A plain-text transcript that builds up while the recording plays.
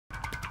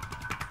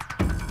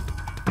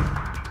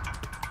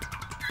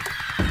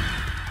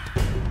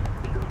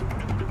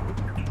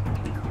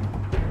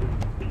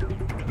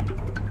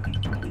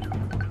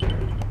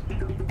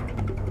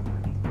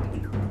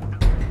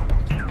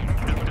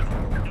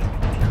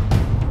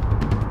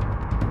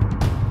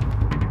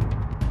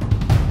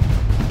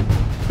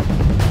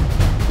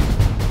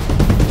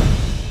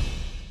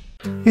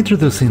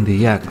Introducing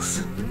the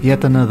YACS,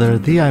 yet another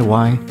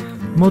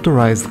DIY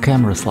motorized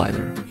camera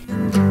slider.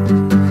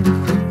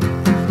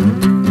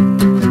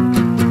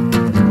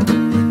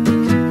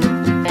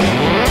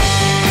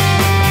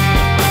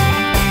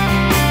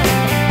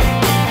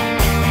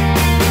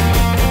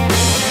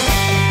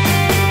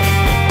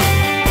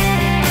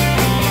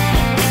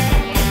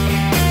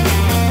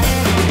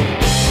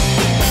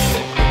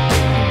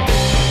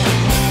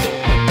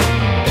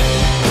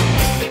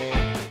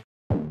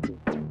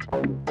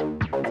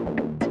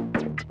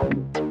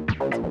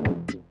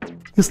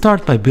 You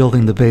start by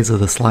building the base of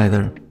the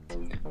slider.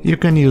 You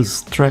can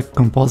use Trek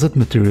composite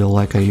material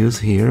like I use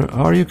here,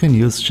 or you can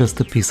use just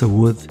a piece of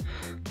wood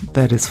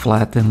that is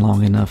flat and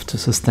long enough to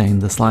sustain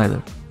the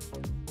slider.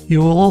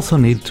 You will also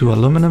need two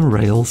aluminum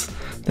rails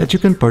that you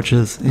can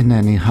purchase in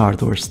any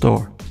hardware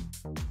store.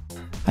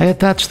 I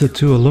attached the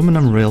two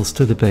aluminum rails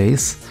to the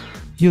base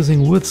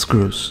using wood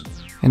screws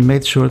and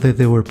made sure that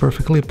they were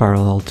perfectly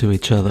parallel to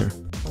each other.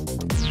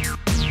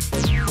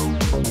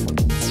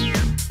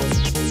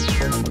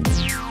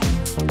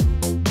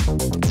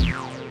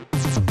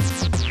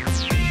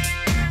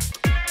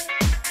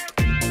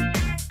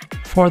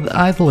 For the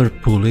idler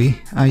pulley,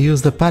 I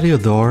used a patio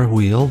door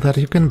wheel that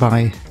you can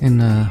buy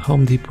in a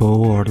Home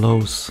Depot or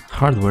Lowe's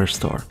hardware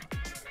store.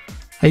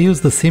 I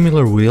used a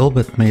similar wheel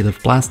but made of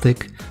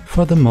plastic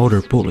for the motor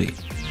pulley.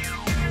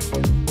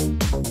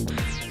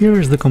 Here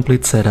is the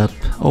complete setup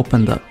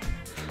opened up.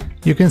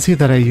 You can see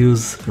that I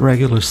use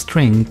regular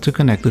string to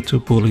connect the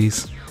two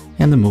pulleys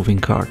and the moving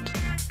cart.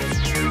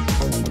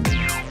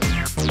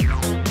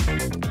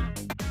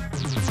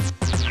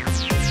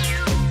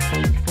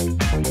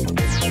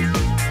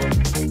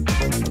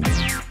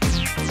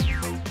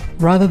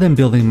 Rather than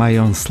building my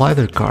own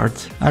slider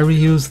cart, I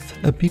reused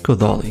a Pico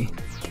dolly.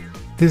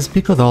 This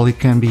Pico dolly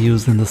can be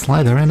used in the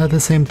slider and at the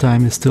same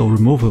time is still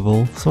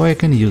removable, so I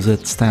can use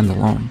it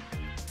standalone.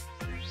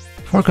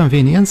 For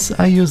convenience,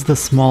 I used a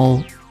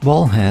small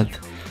ball head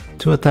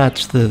to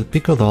attach the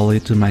Pico dolly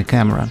to my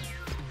camera.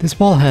 This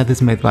ball head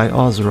is made by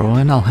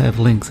Osro and I'll have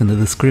links in the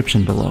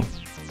description below.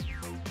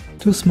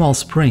 Two small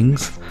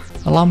springs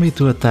allow me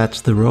to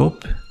attach the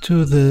rope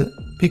to the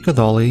Pico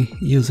dolly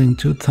using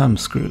two thumb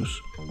screws.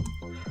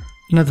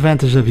 An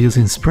advantage of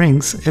using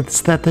springs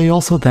is that they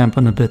also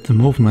dampen a bit the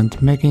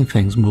movement, making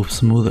things move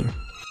smoother.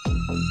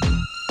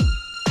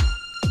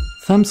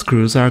 Thumb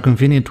screws are a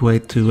convenient way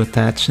to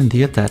attach and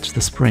detach the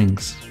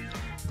springs.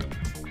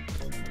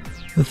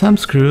 The thumb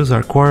screws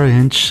are 1/4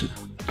 inch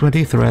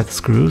 20 thread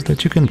screws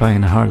that you can buy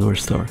in a hardware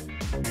store.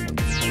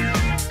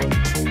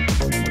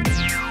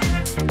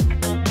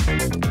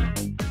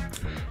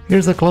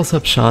 Here's a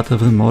close-up shot of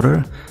the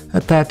motor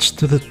attached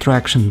to the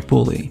traction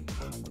pulley.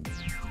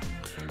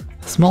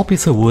 A small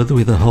piece of wood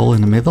with a hole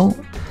in the middle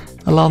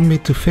allowed me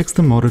to fix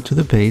the motor to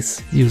the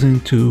base using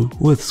two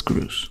wood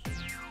screws.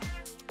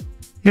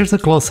 Here's a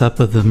close-up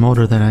of the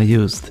motor that I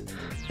used.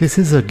 This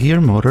is a gear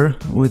motor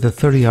with a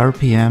 30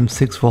 RPM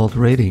 6V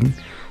rating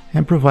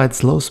and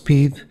provides low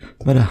speed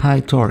but a high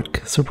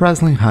torque,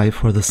 surprisingly high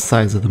for the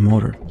size of the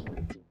motor.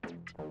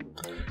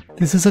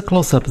 This is a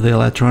close-up of the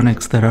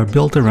electronics that are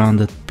built around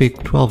the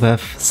PIC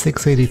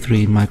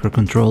 12F683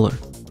 microcontroller.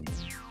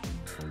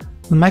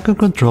 The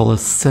microcontroller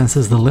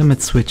senses the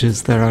limit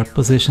switches that are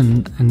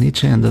positioned on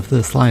each end of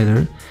the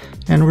slider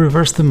and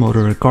reverse the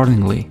motor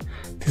accordingly.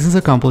 This is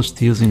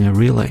accomplished using a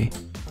relay.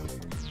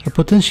 A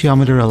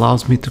potentiometer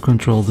allows me to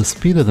control the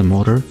speed of the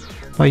motor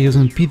by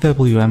using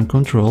PWM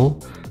control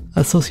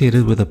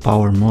associated with a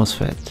power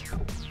MOSFET.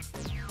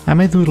 I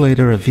may do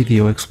later a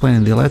video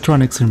explaining the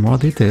electronics in more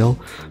detail,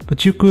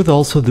 but you could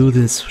also do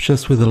this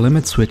just with the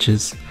limit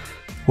switches,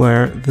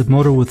 where the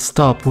motor would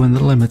stop when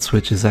the limit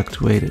switch is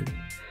activated.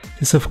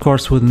 This of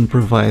course wouldn't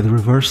provide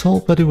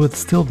reversal, but it would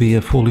still be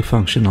a fully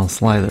functional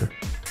slider.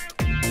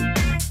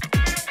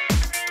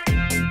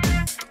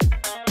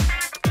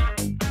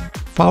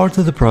 Power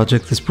to the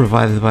project is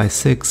provided by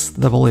 6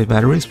 AA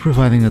batteries,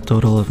 providing a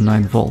total of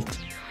 9V.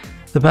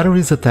 The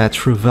battery is attached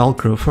through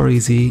Velcro for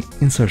easy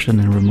insertion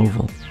and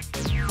removal.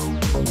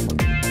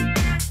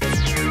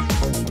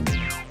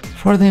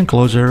 For the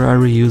enclosure, I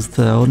reused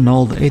an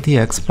old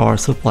ATX power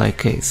supply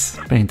case,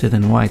 painted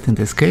in white in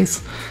this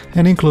case,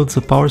 and includes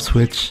a power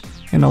switch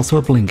and also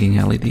a blinking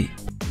LED.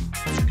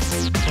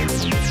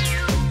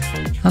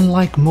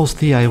 Unlike most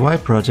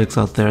DIY projects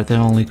out there that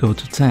only go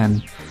to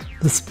 10,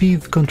 the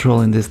speed control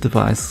in this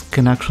device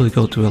can actually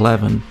go to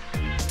 11.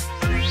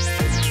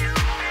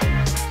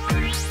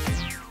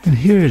 And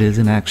here it is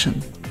in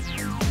action.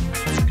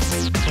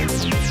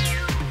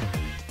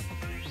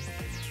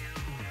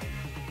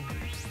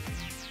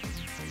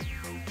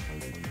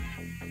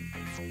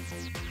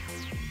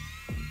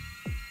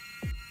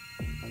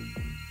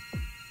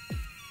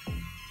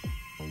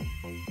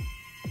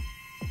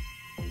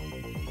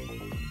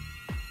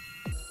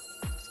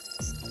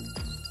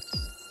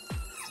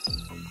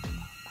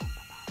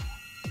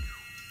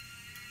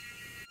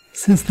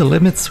 Since the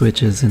limit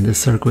switches in this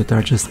circuit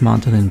are just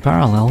mounted in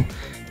parallel,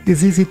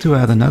 it's easy to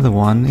add another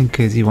one in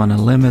case you want to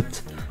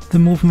limit the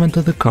movement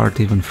of the cart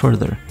even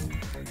further.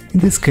 In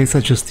this case I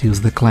just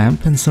used the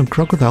clamp and some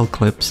crocodile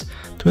clips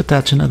to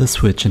attach another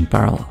switch in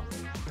parallel.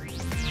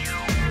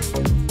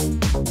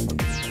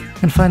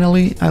 And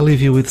finally, I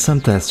leave you with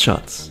some test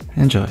shots.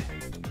 Enjoy!